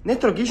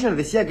Néstor Kirchner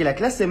decía que la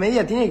clase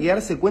media tiene que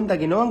darse cuenta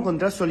que no va a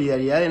encontrar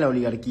solidaridad en la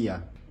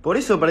oligarquía. Por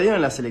eso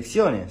perdieron las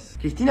elecciones.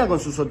 Cristina con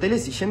sus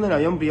hoteles y yendo en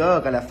avión privado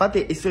a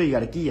Calafate es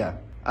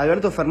oligarquía.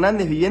 Alberto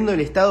Fernández viviendo el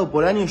Estado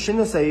por años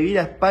yéndose a vivir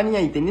a España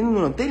y teniendo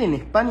un hotel en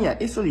España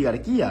es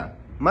oligarquía.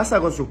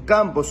 Massa con sus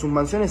campos, sus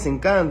mansiones en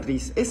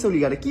countries, es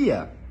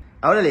oligarquía.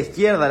 Ahora la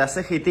izquierda, la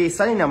CGT,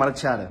 salen a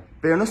marchar.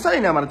 Pero no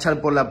salen a marchar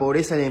por la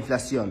pobreza y la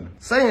inflación.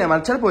 Salen a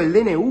marchar por el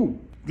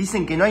DNU.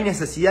 Dicen que no hay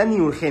necesidad ni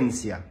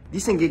urgencia.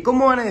 Dicen que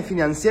cómo van a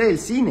financiar el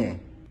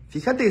cine.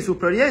 Fíjate que sus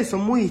prioridades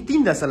son muy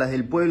distintas a las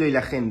del pueblo y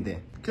la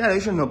gente. Claro,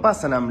 ellos no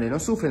pasan hambre, no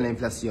sufren la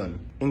inflación.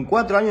 En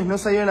 4 años no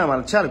salieron a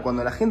marchar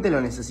cuando la gente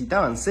lo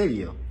necesitaba en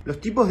serio.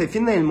 Los tipos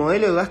defienden el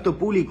modelo de gasto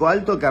público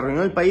alto que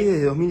arruinó el país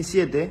desde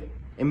 2007,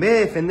 en vez de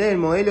defender el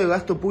modelo de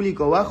gasto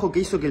público bajo que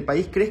hizo que el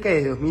país crezca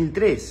desde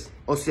 2003.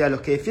 O sea, los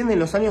que defienden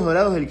los años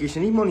dorados del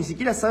kirchnerismo ni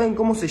siquiera saben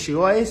cómo se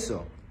llegó a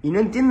eso. Y no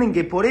entienden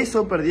que por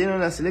eso perdieron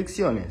las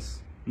elecciones.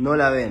 No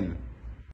la ven.